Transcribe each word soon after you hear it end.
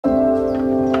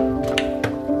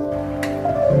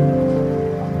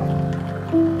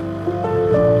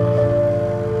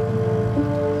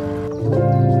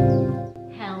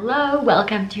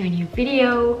welcome to a new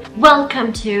video.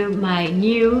 Welcome to my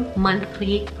new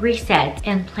monthly reset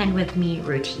and plan with me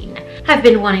routine. I've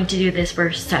been wanting to do this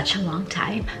for such a long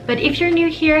time, but if you're new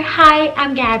here, hi,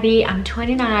 I'm Gabby. I'm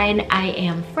 29. I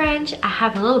am French. I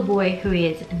have a little boy who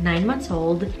is 9 months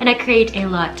old, and I create a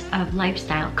lot of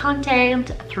lifestyle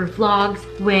content through vlogs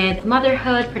with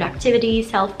motherhood, productivity,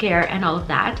 self-care, and all of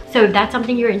that. So if that's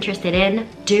something you're interested in,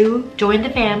 do join the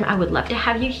fam. I would love to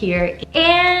have you here.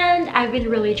 And I've been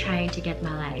really trying to get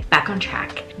my life back on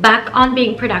track, back on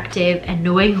being productive and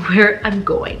knowing where I'm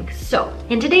going. So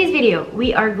in today's video,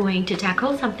 we are going to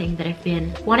tackle something that I've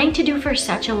been wanting to do for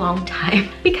such a long time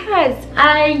because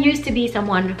I used to be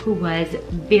someone who was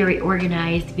very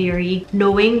organized, very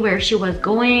knowing where she was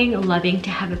going, loving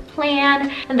to have a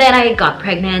plan. And then I got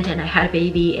pregnant and I had a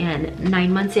baby, and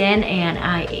 9 months in, and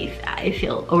I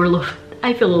feel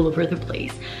all over the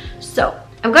place. So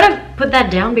I'm gonna put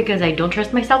that down because I don't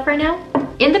trust myself right now.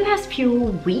 In the past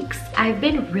few weeks, I've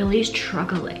been really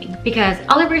struggling because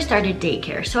Oliver started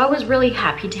daycare. So I was really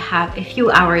happy to have a few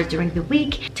hours during the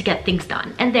week to get things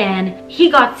done. And then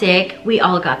he got sick, we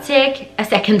all got sick a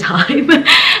second time.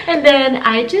 And then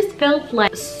I just felt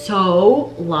like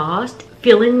so lost,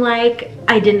 feeling like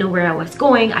I didn't know where I was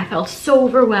going. I felt so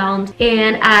overwhelmed,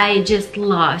 and I just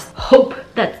lost hope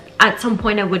that at some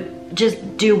point I would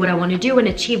just do what I want to do and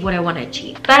achieve what I want to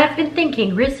achieve. But I've been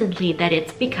thinking recently that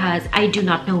it's because I do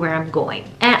not know where I'm going.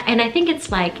 And I think it's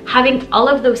like having all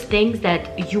of those things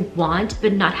that you want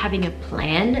but not having a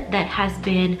plan that has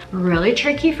been really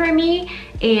tricky for me.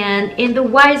 And in the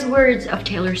wise words of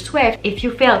Taylor Swift, if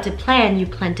you fail to plan, you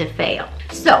plan to fail.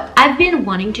 So I've been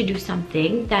wanting to do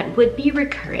something that would be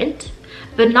recurrent,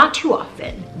 but not too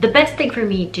often. The best thing for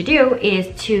me to do is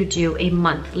to do a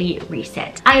monthly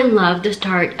reset. I love the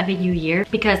start of a new year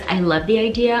because I love the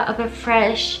idea of a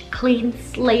fresh, clean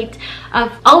slate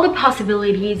of all the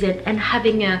possibilities and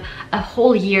having a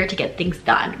whole year to get things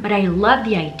done. But I love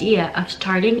the idea of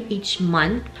starting each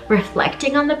month,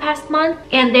 reflecting on the past month,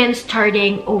 and then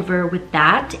starting over with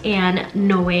that and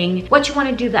knowing what you want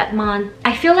to do that month.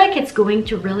 I feel like it's going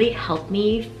to really help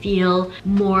me feel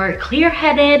more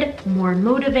clear-headed, more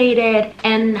motivated,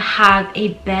 and have a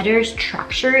better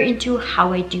structure into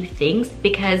how I do things,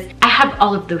 because I have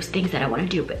all of those things that I want to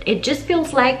do, but it just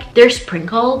feels like they're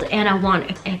sprinkled, and I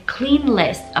want a clean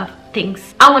list of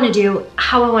things I want to do,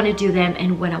 how I want to do them,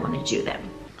 and when I want to do them.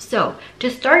 So to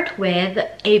start with,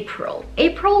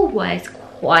 April was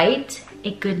quite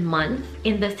a good month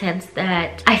in the sense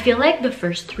that I feel like the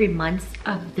first 3 months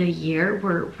of the year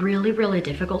were really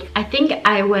difficult. I think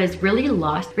I was really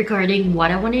lost regarding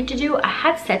what I wanted to do. I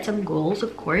had set some goals,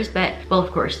 of course, but well,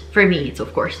 of course, for me, it's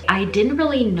of course. I didn't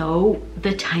really know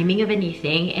the timing of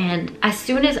anything, and as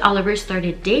soon as Oliver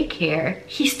started daycare,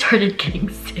 he started getting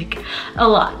sick a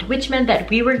lot, which meant that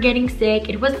we were getting sick.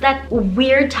 It was that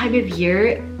weird time of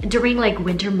year during like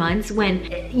winter months when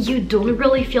you don't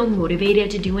really feel motivated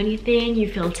to do anything. You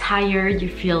feel tired, you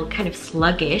feel kind of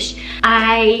sluggish.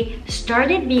 I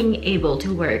started being able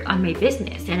to work on my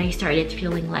business, and I started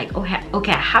feeling like,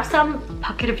 okay, I have some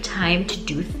pocket of time to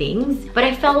do things, but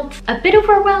I felt a bit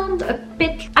overwhelmed, a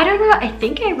bit, I don't know, I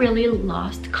think I really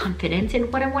lost confidence in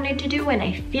what I wanted to do. And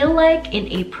I feel like in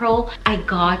April, I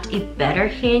got a better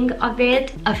hang of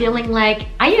it, of feeling like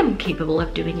I am capable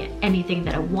of doing anything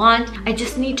that I want. I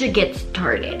just need to get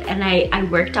started. And I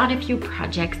worked on a few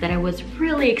projects that I was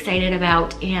really excited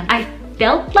about, and I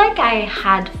felt like I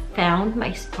had found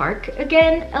my spark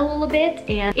again a little bit.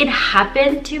 And it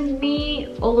happened to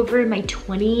me all over my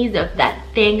 20s, of that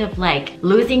thing of like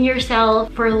losing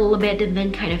yourself for a little bit and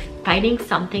then kind of finding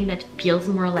something that feels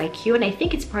more like you. And I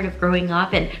think it's part of growing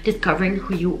up and discovering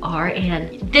who you are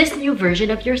and this new version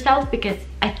of yourself, because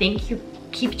I think you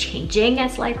keep changing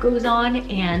as life goes on.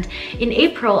 And in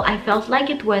April, I felt like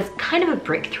it was kind of a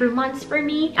breakthrough month for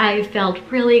me. I felt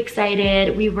really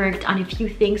excited. We worked on a few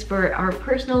things for our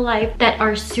personal life that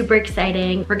are super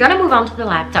exciting. We're gonna move on to the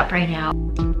laptop right now.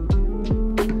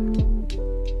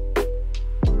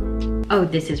 Oh,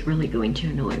 this is really going to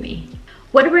annoy me.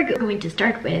 What we're going to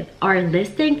start with are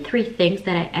listing 3 things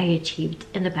that I achieved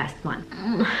in the past month.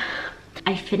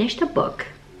 I finished a book.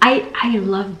 I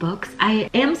love books. I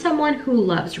am someone who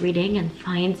loves reading and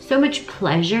finds so much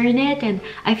pleasure in it, and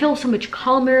I feel so much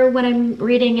calmer when I'm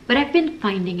reading. But I've been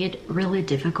finding it really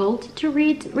difficult to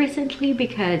read recently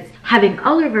because having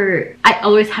Oliver, I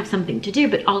always have something to do,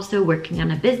 but also working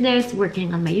on a business,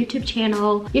 working on my YouTube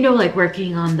channel, you know, like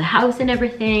working on the house and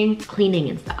everything, cleaning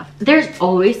and stuff. There's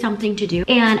always something to do,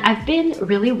 and I've been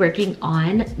really working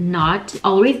on not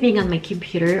always being on my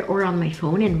computer or on my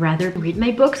phone and rather read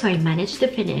my book. So I managed to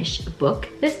finish finish a book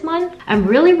this month. I'm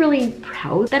really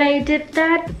proud that I did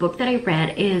that. The book that I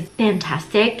read is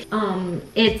fantastic.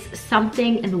 It's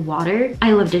Something in the Water.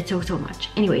 I loved it so much.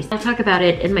 Anyways, I'll talk about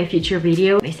it in my future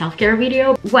video, my self-care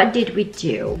video. What did we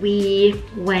do? We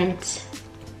went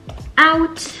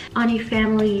out on a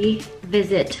family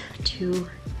visit to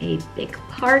a big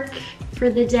park for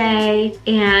the day,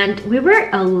 and we were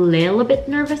a little bit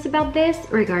nervous about this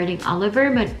regarding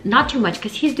Oliver, but not too much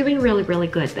because he's doing really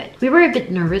good. But we were a bit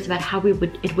nervous about how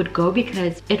it would go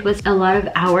because it was a lot of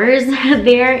hours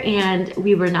there and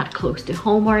we were not close to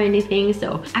home or anything.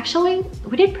 So actually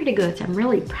we did pretty good, so I'm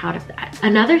really proud of that.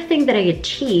 Another thing that I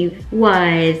achieved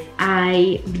was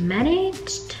I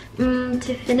managed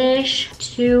to finish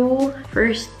 2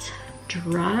 first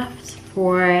drafts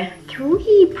for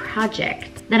 3 projects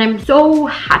that I'm so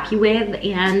happy with,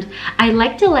 and I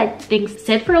like to let things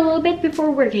sit for a little bit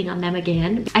before working on them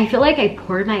again. I feel like I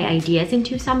pour my ideas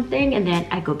into something and then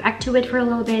I go back to it for a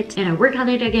little bit and I work on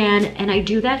it again, and I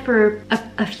do that for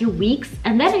a few weeks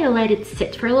and then I let it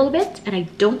sit for a little bit and I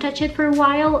don't touch it for a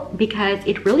while because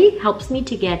it really helps me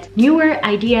to get newer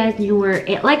ideas,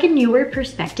 like a newer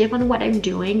perspective on what I'm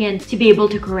doing, and to be able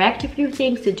to correct a few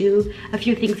things, to do a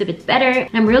few things a bit better.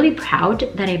 And I'm really proud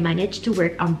that I managed to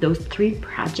work on those 3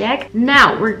 projects.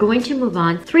 Now we're going to move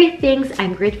on. 3 things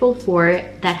I'm grateful for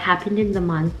that happened in the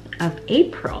month of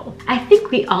April. I think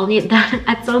we all need that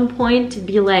at some point, to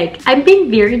be like, I'm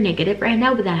being very negative right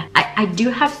now, but I do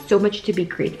have so much to be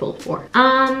grateful for.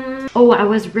 Oh, I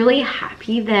was really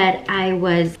happy that I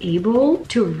was able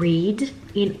to read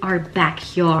in our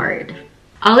backyard.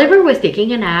 Oliver was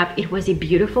taking a nap. It was a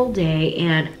beautiful day,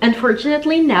 and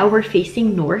unfortunately now we're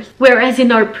facing north, whereas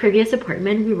in our previous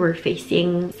apartment we were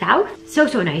facing south. So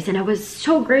nice, and I was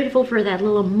so grateful for that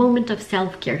little moment of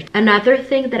self-care. Another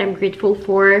thing that I'm grateful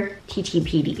for,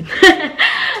 TTPD.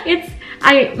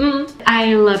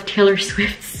 I love Taylor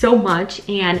Swift so much,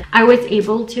 and I was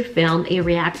able to film a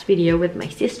react video with my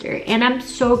sister, and I'm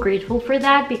so grateful for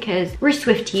that because we're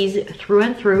Swifties through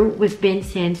and through. We've been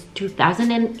since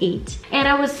 2008, and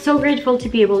I was so grateful to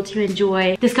be able to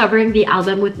enjoy discovering the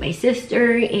album with my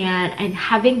sister and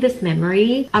having this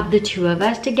memory of the 2 of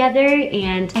us together.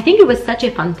 And I think it was such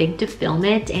a fun thing to film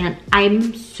it, and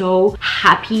I'm so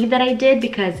happy that I did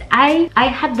because I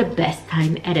had the best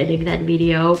time editing that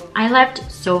video. I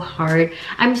laughed so hard.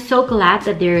 I'm so glad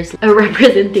that there's a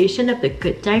representation of the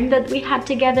good time that we had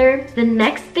together. The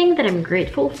next thing that I'm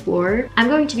grateful for, I'm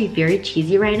going to be very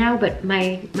cheesy right now, but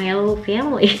my little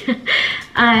family.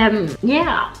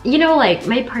 Yeah, you know, like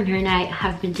my partner and I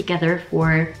have been together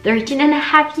for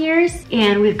 13.5 years,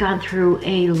 and we've gone through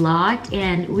a lot,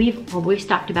 and we've always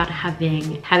talked about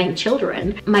having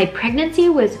children. My pregnancy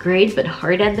was great but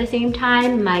hard at the same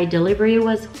time. My delivery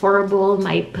was horrible.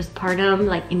 My postpartum,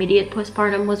 like immediate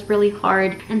postpartum, was really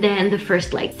hard, and then the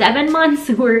first like 7 months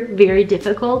were very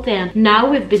difficult, and now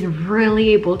we've been really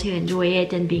able to enjoy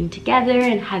it and being together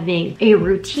and having a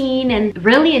routine and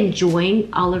really enjoying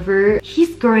Oliver.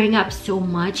 He's growing up so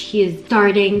much. He is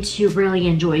starting to really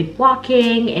enjoy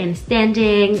walking and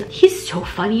standing. He's so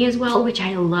funny as well, which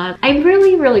I love. I'm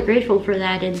really grateful for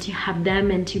that, and to have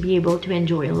them and to be able to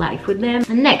enjoy life with them.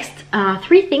 Next,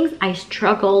 3 things I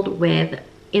struggled with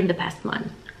in the past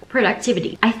month.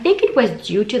 Productivity. I think it was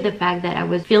due to the fact that I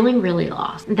was feeling really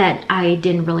lost, that I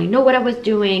didn't really know what I was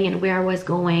doing and where I was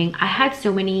going. I had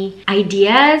so many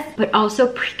ideas, but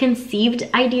also preconceived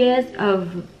ideas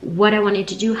of what I wanted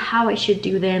to do, how I should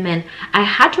do them, and I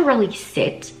had to really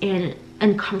sit in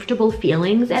uncomfortable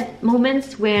feelings at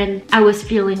moments when I was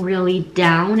feeling really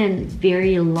down and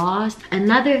very lost.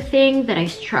 Another thing that I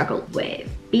struggled with,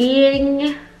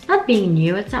 not being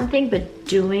new at something, but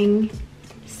doing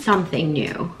something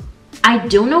new. I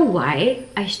don't know why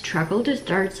I struggle to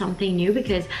start something new,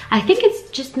 because I think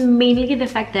it's just mainly the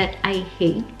fact that I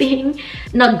hate being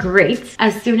not great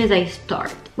as soon as I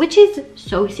start, which is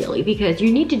so silly because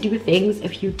you need to do things a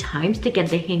few times to get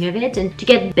the hang of it and to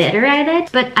get better at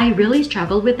it. But I really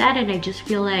struggle with that, and I just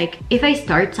feel like if I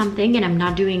start something and I'm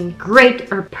not doing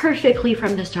great or perfectly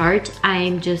from the start,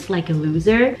 I'm just like a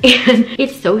loser, and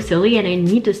it's so silly, and I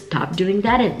need to stop doing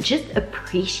that and just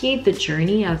appreciate the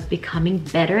journey of becoming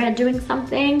better at doing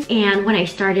something. And when I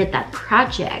started that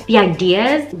project, the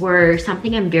ideas were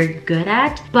something I'm very good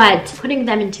at, but putting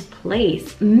them into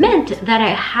place meant that I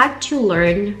had to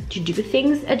learn to do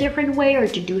things a different way or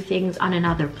to do things on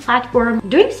another platform.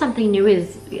 Doing something new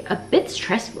is a bit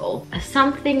stressful.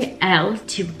 Something else,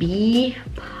 to be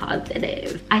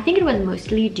positive. I think it was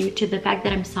mostly due to the fact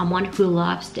that I'm someone who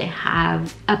loves to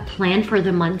have a plan for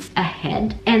the months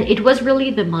ahead. And it was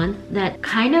really the month that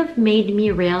kind of made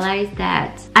me realize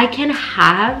that I can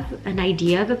have an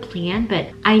idea of a plan, but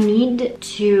I need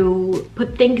to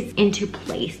put things into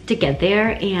place to get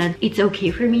there. And it's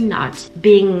okay for me not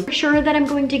being sure that I'm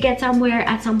going to get somewhere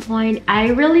at some point. I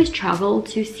really struggled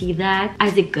to see that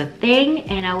as a good thing,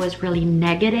 and I was really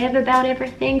negative about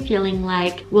everything, feeling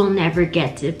like we'll never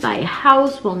get to buy a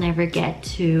house, we'll never get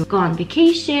to go on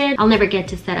vacation, I'll never get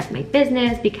to set up my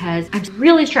business because I'm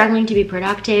really struggling to be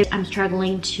productive, I'm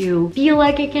struggling to feel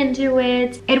like I can do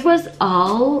it. It was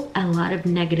all a lot of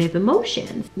negative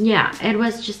emotions. Yeah, it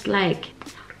was just like,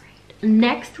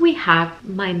 next we have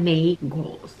my May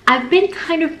goals. I've been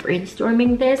kind of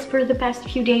brainstorming this for the past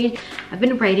few days. I've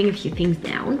been writing a few things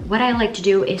down. What I like to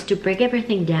do is to break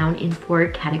everything down in 4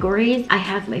 categories. I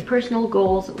have my personal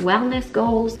goals, wellness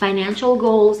goals, financial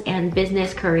goals, and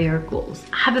business career goals.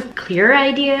 I have a clear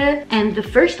idea, and the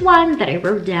first one that I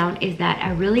wrote down is that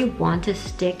I really want to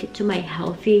stick to my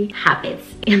healthy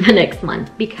habits in the next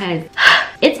month, because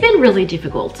it's been really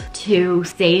difficult to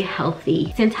stay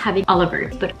healthy since having Oliver,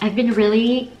 but I've been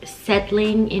really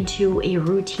settling into a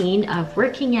routine of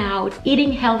working out,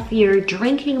 eating healthier,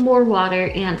 drinking more water,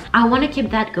 and I want to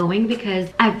keep that going because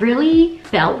I've really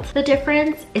felt the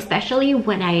difference, especially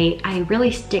when I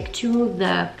really stick to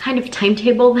the kind of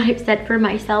timetable that I've set for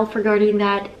myself regarding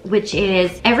that, which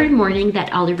is every morning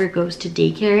that Oliver goes to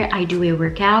daycare, I do a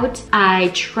workout. I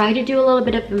try to do a little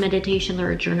bit of meditation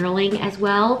or journaling as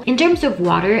well. In terms of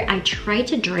water, I try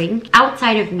to drink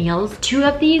outside of meals 2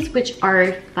 of these, which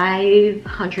are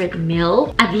 500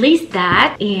 ml, at least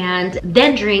that, and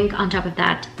then drink on top of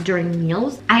that during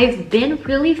meals. I've been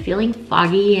really feeling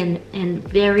foggy and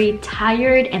very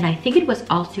tired, and I think it was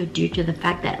also due to the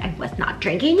fact that I was not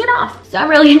drinking enough. So I'm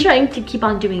really trying to keep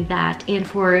on doing that. And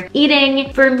for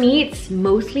eating, for me, it's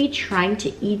mostly trying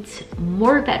to eat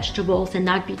more vegetables and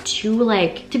not be too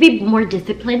to be more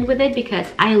disciplined with it, because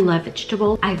I love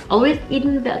vegetables. I've always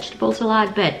eaten vegetables a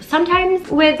lot, but sometimes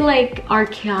with our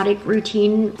chaotic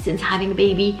routine since having a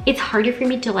baby, it's harder for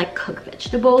me to cook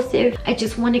vegetables. So I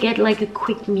just want to get a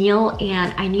quick meal,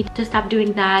 and I need to stop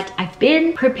doing that. I've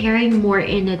been preparing more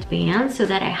in advance so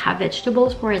that I have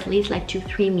vegetables for at least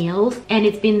 2-3 meals, and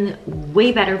it's been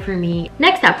way better for me.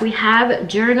 Next up, we have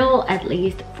journal at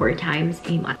least 4 times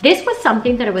a month. This was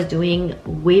something that I was doing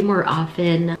way more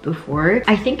often before.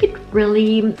 I think it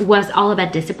really was all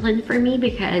about discipline for me,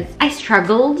 because I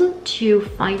struggled to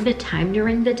find the time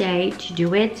during the day to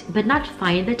do it, but not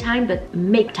find the time, but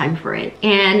make time for it.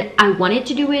 And I wanted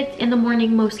to do it in the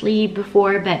morning mostly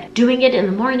before, but doing it in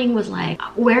the morning was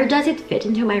where does it fit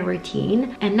into my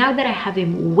routine? And now that I have a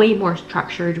way more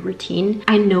structured routine,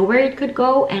 I know where it could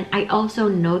go, and I also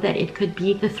know that it could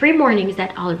be the 3 mornings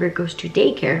that Oliver goes to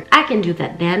daycare. I can do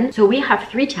that then. So we have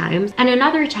 3 times, and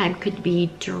another time could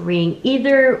be during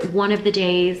either one of the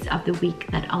days of the week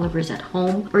that Oliver's at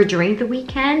home or during the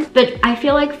weekend, but I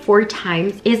feel 4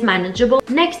 times is manageable.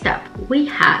 Next up, we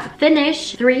have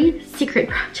finish 3 secret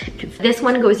projects. This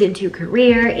one goes into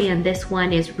career, and this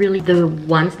one is really the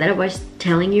ones that I was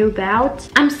telling you about.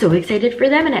 I'm so excited for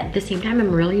them, and at the same time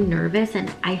I'm really nervous,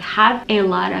 and I have a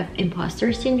lot of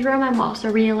imposter syndrome, I'm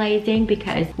also realizing,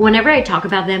 because whenever I talk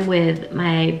about them with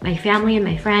my family and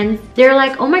my friends, they're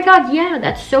like, oh my god, yeah,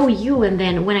 that's so you. And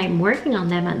then when I'm working on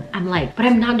them, I'm like, but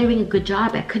I'm not doing a good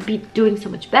job, I could be doing so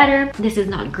much better, this is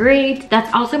not great.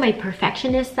 That's also my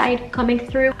perfectionist side coming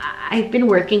through. I've been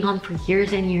working on for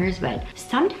years and years, but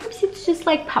sometimes it's just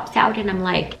pops out, and I'm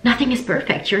like, nothing is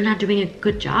perfect, you're not doing a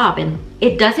good job. And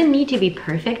it doesn't need to be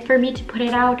perfect for me to put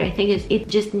it out. I think it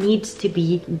just needs to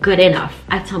be good enough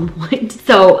at some point.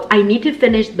 So I need to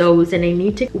finish those, and I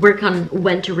need to work on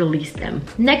when to release them.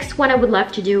 Next one I would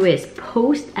love to do is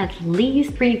post at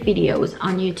least 3 videos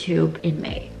on YouTube in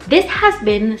May. This has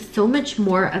been so much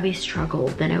more of a struggle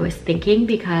than I was thinking,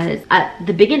 because at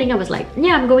the beginning I was like,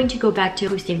 yeah, I'm going to go back to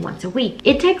posting once a week.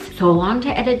 It takes so long to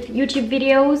edit YouTube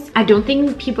videos. I don't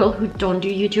think people who don't do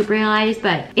YouTube realize,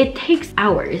 but it takes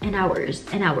hours and hours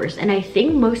and hours. And I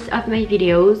think most of my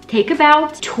videos take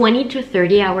about 20 to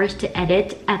 30 hours to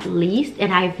edit at least.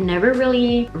 And I've never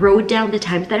really wrote down the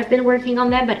times that I've been working on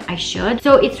them, but I should.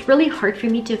 So it's really hard for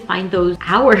me to find those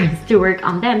hours to work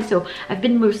on them. So I've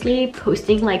been mostly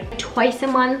posting like twice a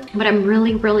month, but I'm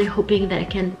really hoping that I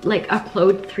can like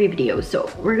upload 3 videos. So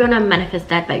we're gonna manifest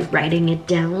that by writing it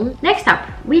down. Next up,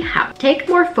 we have take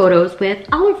more photos with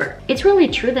Oliver. It's really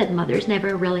true that mothers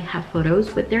never really have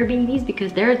photos with their babies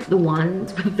because they're the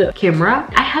ones with the camera.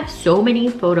 I have so many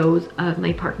photos of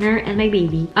my partner and my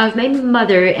baby, of my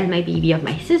mother and my baby, of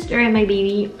my sister and my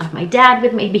baby, of my dad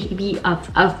with my baby, of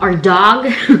our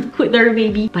dog with our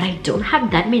baby, but I don't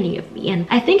have that many of me. And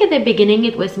I think at the beginning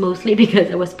it was mostly because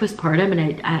I was postpartum and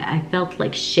I felt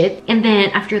like shit, and then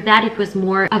after that it was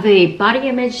more of a body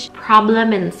image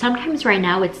problem, and sometimes right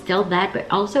now it's still that, but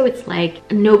also it's like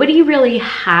nobody really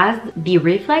has the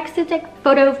reflex to take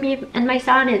photo of me and my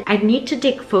son, and I need to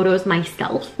take photos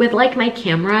myself with like my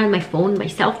camera and my phone, my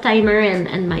self timer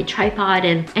and my tripod,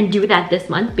 and do that this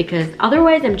month, because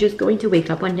otherwise I'm just going to wake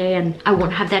up one day and I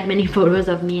won't have that many photos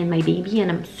of me and my baby,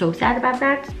 and I'm so sad about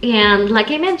that. And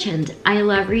like I mentioned, I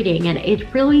love reading, and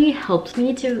it really helps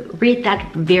me to read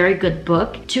that very good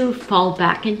book to fall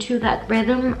back into that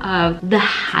rhythm of the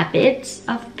habit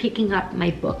of picking up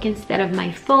my book instead of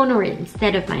my phone or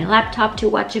instead of my laptop to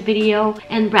watch a video,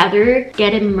 and rather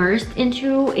get immersed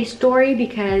into a story,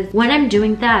 because when I'm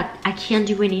doing that, I can't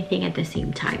do anything at the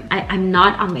same time. I'm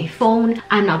not on my phone,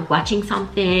 I'm not watching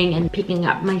something and picking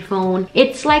up my phone.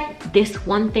 It's like this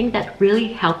one thing that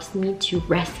really helps me to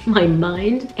rest my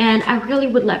mind, and I really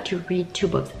would love to read 2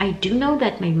 books. I do know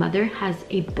that my mother has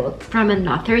a book from an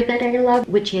author that I love,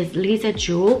 which is Lisa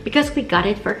Jewell, because we got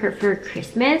it for her for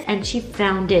Christmas and she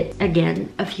found it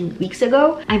again a few weeks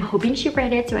ago. I'm hoping she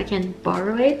read it so I can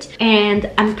borrow it, and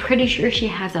I'm pretty sure she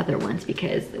has other ones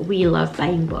because we love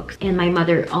buying books and my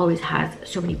mother always has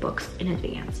so many books in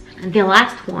advance. And the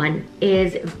last one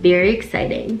is very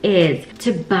exciting, is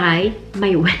to buy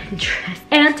my wedding dress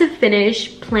and to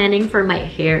finish planning for my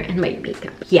hair and my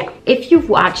makeup. Yeah, if you've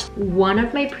watched one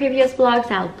of my previous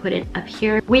vlogs, I'll put it up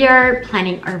here. We are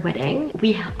planning our wedding.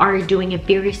 We are doing a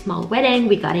very small wedding.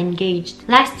 We got engaged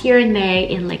last year in May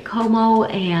in Lake Como,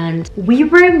 and we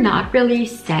were not really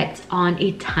set on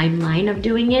a timeline of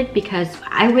doing it because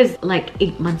I was like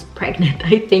 8 months pregnant.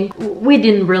 I think we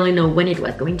didn't really know when it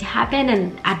was going to happen,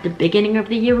 and at the beginning of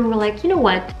the year we were like, you know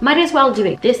what, might as well do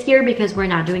it this year because we're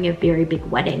not doing a very big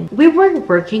wedding. We were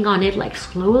working on it like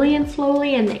slowly,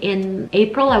 and in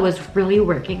April I was really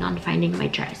working on finding my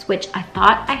dress, which I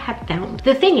thought I had found.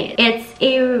 The thing is, it's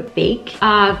a fake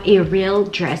of a real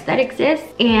dress that exists,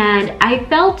 and I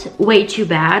felt way too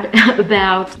bad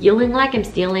about feeling like I'm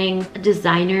stealing a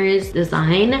designer's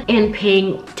design and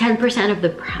paying 10% of the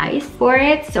price for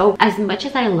it. So as much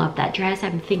as I love that dress,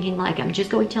 I'm thinking like I'm just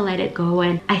going to let it go,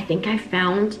 and I think I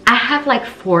have like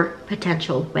 4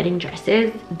 potential wedding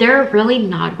dresses. They're really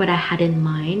not what I had in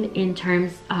mind in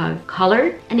terms of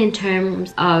color and in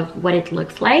terms of what it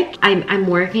looks like. I'm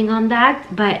working on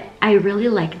that, but I really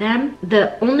like them.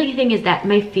 The only thing is that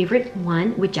my favorite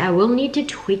one, which I will need to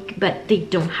tweak, but they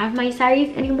don't have my size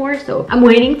anymore, so I'm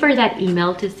waiting for that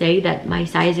email to say that my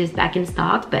size is back in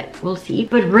stock, but we'll see.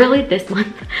 But really this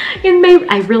month in May,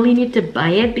 I really need to buy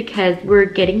it because we're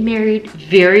getting married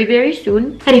very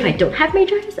soon, and if I don't have my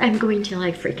dress, I'm going to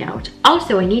like freak out.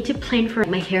 Also, I need to plan for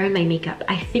my hair and my makeup.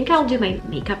 I think I'll do my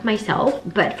makeup myself,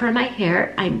 but for my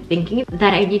hair, I'm thinking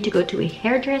that I need to go to a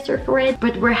hairdresser for it,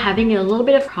 but we're having a little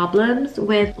bit of problems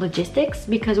with logistics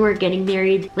because we're getting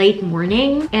married late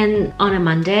morning and on a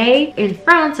Monday. In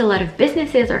France, a lot of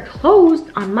businesses are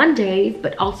closed on Mondays,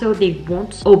 but also they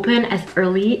won't open as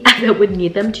early as I would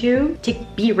need them to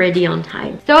be ready on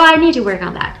time. So I need to work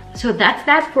on that. So that's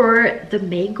that for the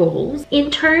May goals. In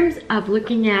terms of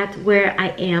looking at where I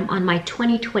am on my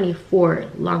 2024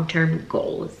 long-term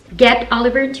goals, get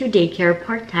Oliver into daycare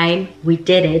part-time. We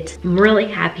did it. I'm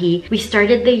really happy. We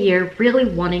started the year really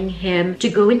wanting him to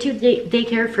go into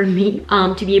daycare for me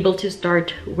to be able to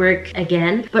start work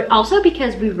again, but also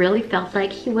because we really felt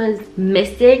like he was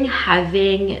missing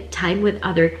having time with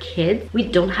other kids. We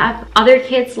don't have other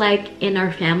kids like in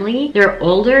our family. They're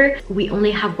older. We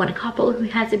only have one couple who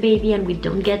has a baby, and we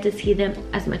don't get to see them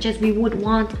as much as we would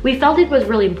want. We felt it was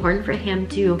really important for him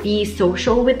to be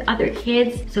social with other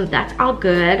kids, so that's all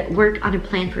good. Work on a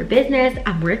plan for business.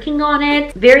 I'm working on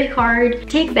it very hard.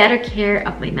 Take better care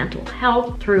of my mental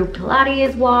health through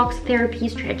Pilates, walks, therapy,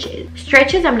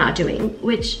 stretches I'm not doing,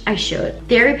 which I should.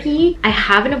 Therapy, I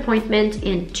have an appointment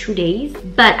in 2 days,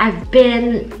 but I've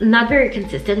been not very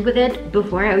consistent with it.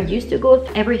 Before I used to go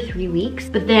every 3 weeks,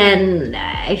 but then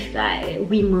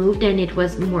we moved and it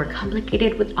was more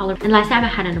complicated with all of. And last time I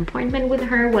had an appointment with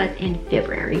her was in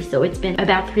February, so it's been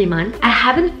about 3 months. I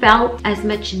haven't felt as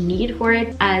much need for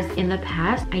it as in the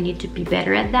past. I need to be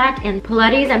better at that. And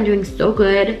Pilates, I'm doing so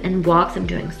good, and walks, I'm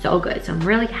doing so good. So I'm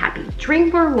really happy.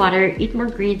 Drink more water, eat more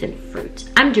greens and fruit.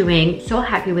 I'm doing so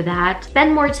happy with that.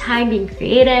 Spend more time being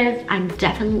creative. I'm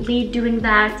definitely doing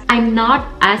that. I'm not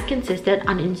as consistent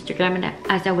on Instagram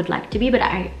as I would like to be, but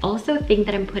I also think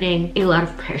that I'm putting a lot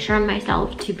of pressure on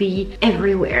myself to be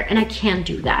everywhere, and I can't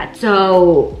do that.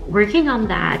 So working on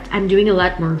that. I'm doing a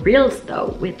lot more reels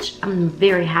though, which I'm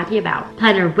very happy about.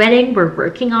 Plan our wedding, we're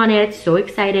working on it, so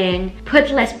exciting.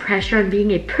 Put less pressure on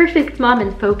being a perfect mom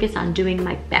and focus on doing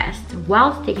my best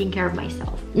whilst taking care of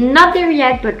myself. Not there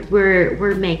yet, but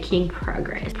we're making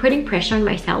progress. Putting pressure on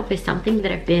myself is something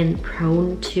that I've been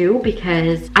prone to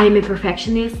because I'm a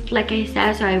perfectionist, like I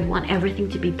said, so I want everything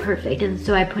to be perfect. And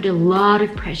so I put a lot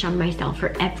of pressure on myself for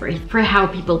everything, for how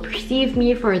people perceive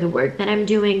me, for the work that I'm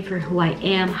doing, for who I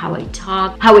am, how I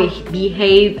talk, how I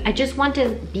behave. I just want to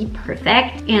be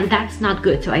perfect, and that's not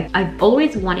good. So I've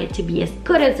always wanted to be as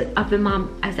good of a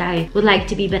mom as I would like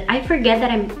to be, but I forget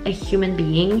that I'm a human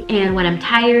being, and when I'm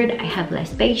tired, I have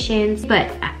less patience.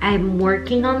 But I'm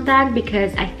working on that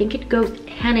because I think it goes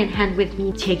hand in hand with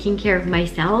me taking care of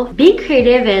myself, being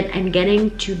creative, and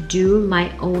getting to do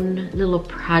my own little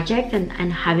project and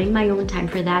having my own time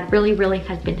for that really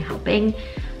has been helping.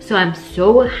 So I'm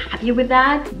so happy with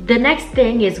that. The next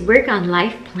thing is work on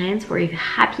life plans for a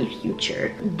happy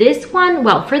future. This one,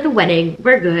 well, for the wedding,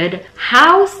 we're good.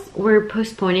 House, we're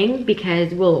postponing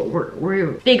because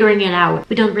we're figuring it out.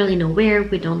 We don't really know where,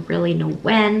 we don't really know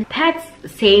when. Pets,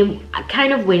 same,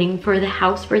 kind of waiting for the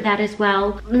house for that as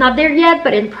well. Not there yet,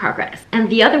 but in progress. And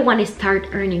the other one is start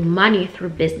earning money through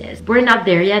business. We're not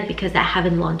there yet because I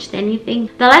haven't launched anything.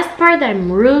 The last part that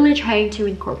I'm really trying to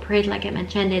incorporate, like I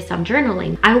mentioned, is some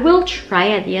journaling. I will try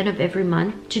at the end of every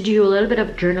month to do a little bit of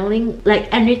journaling,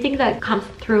 like anything that comes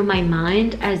through my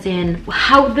mind, as in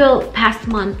how the past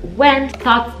month went,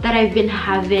 thoughts that I've been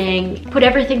having, put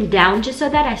everything down just so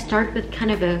that I start with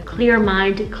kind of a clear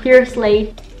mind, clear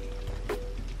slate.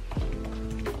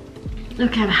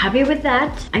 Okay, I'm happy with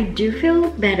that. I do feel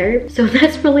better. So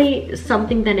that's really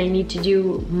something that I need to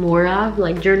do more of.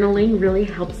 Like journaling really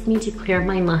helps me to clear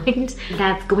my mind.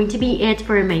 That's going to be it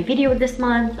for my video this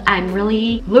month. I'm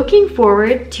really looking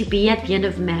forward to be at the end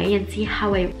of May and see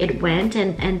how it went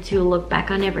and to look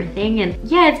back on everything. And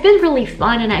yeah, it's been really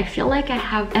fun, and I feel like I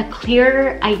have a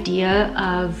clear idea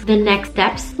of the next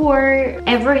steps for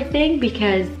everything,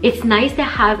 because it's nice to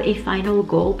have a final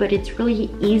goal, but it's really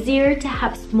easier to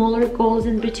have smaller goals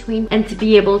in between and to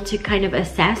be able to kind of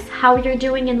assess how you're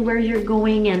doing and where you're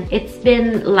going. And it's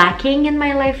been lacking in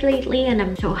my life lately, and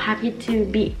I'm so happy to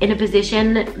be in a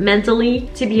position mentally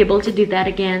to be able to do that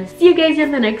again. See you guys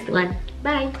in the next one.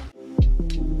 Bye.